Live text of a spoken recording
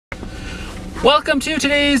Welcome to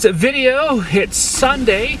today's video. It's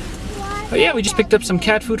Sunday. Oh yeah, we just picked up some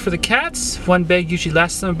cat food for the cats. One bag usually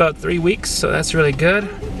lasts them about 3 weeks, so that's really good.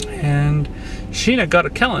 And Sheena got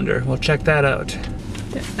a calendar. We'll check that out.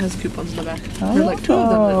 Yeah, it has coupons in the back. Oh, there are like 2 of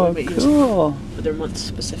them that we might cool. use. But they're month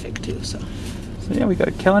specific too, so. So yeah, we got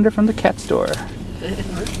a calendar from the cat store. I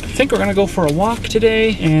think we're gonna go for a walk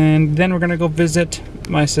today, and then we're gonna go visit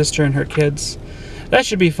my sister and her kids. That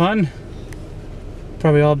should be fun.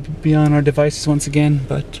 Probably all be on our devices once again,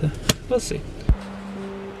 but we'll see.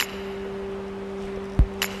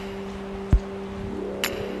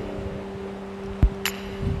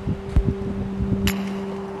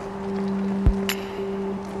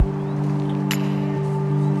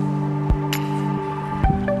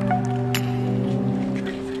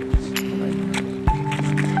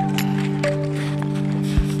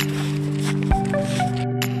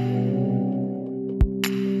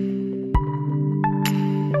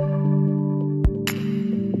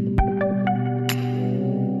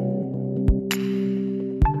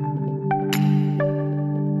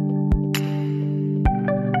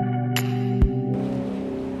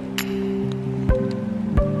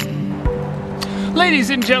 Ladies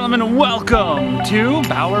and gentlemen, welcome to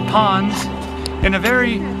Bower Ponds in a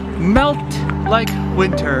very melt-like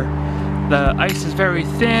winter. The ice is very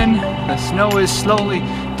thin, the snow is slowly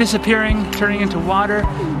disappearing, turning into water.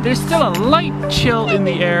 There's still a light chill in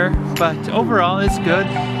the air, but overall it's good.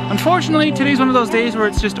 Unfortunately, today's one of those days where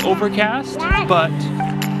it's just overcast, but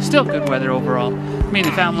still good weather overall. Me and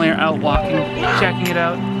the family are out walking, checking it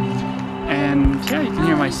out, and yeah, you can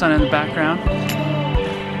hear my son in the background.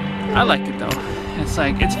 I like it though.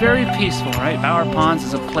 It's very peaceful, right? Bower Ponds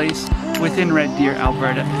is a place within Red Deer,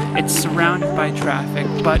 Alberta. It's surrounded by traffic,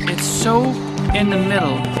 but it's so in the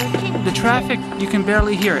middle. The traffic, you can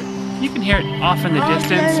barely hear it. You can hear it off in the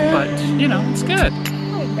distance, but you know, it's good.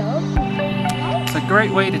 It's a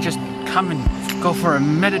great way to just come and go for a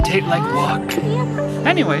meditate-like walk.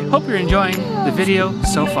 Anyway, hope you're enjoying the video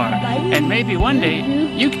so far. And maybe one day,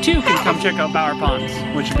 you too can come check out Bower Ponds,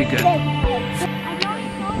 which would be good.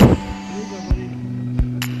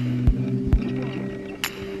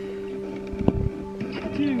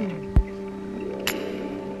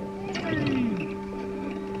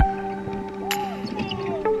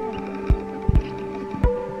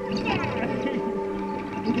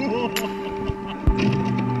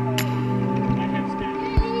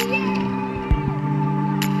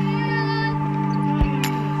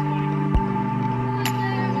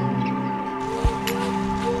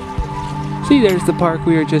 See, there's the park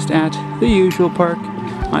we were just at, the usual park.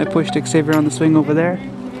 I pushed Xavier on the swing over there.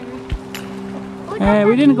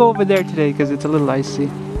 We didn't go over there today because it's a little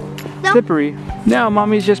icy. Slippery. Now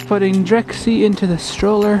Mommy's just putting Drexy into the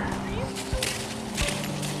stroller.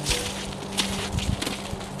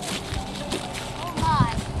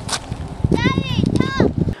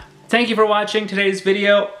 Thank you for watching today's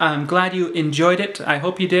video. I'm glad you enjoyed it. I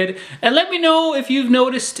hope you did. And let me know if you've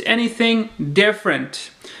noticed anything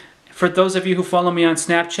different. For those of you who follow me on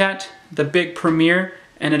Snapchat, the big premiere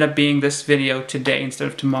ended up being this video today instead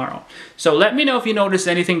of tomorrow. So let me know if you noticed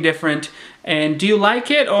anything different, and do you like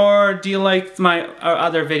it, or do you like my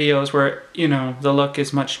other videos where, you know, the look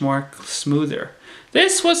is much more smoother?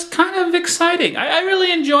 This was kind of exciting. I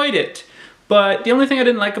really enjoyed it. But the only thing I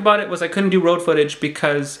didn't like about it was I couldn't do road footage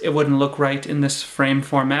because it wouldn't look right in this frame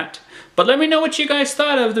format. But let me know what you guys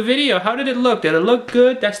thought of the video. How did it look? Did it look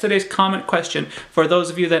good? That's today's comment question. For those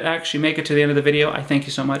of you that actually make it to the end of the video, I thank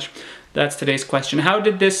you so much. That's today's question. How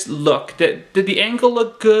did this look? Did the angle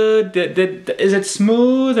look good? Is it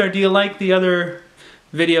smooth, or do you like the other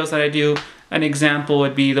videos that I do? An example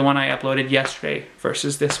would be the one I uploaded yesterday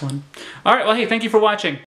versus this one. All right, well, hey, thank you for watching.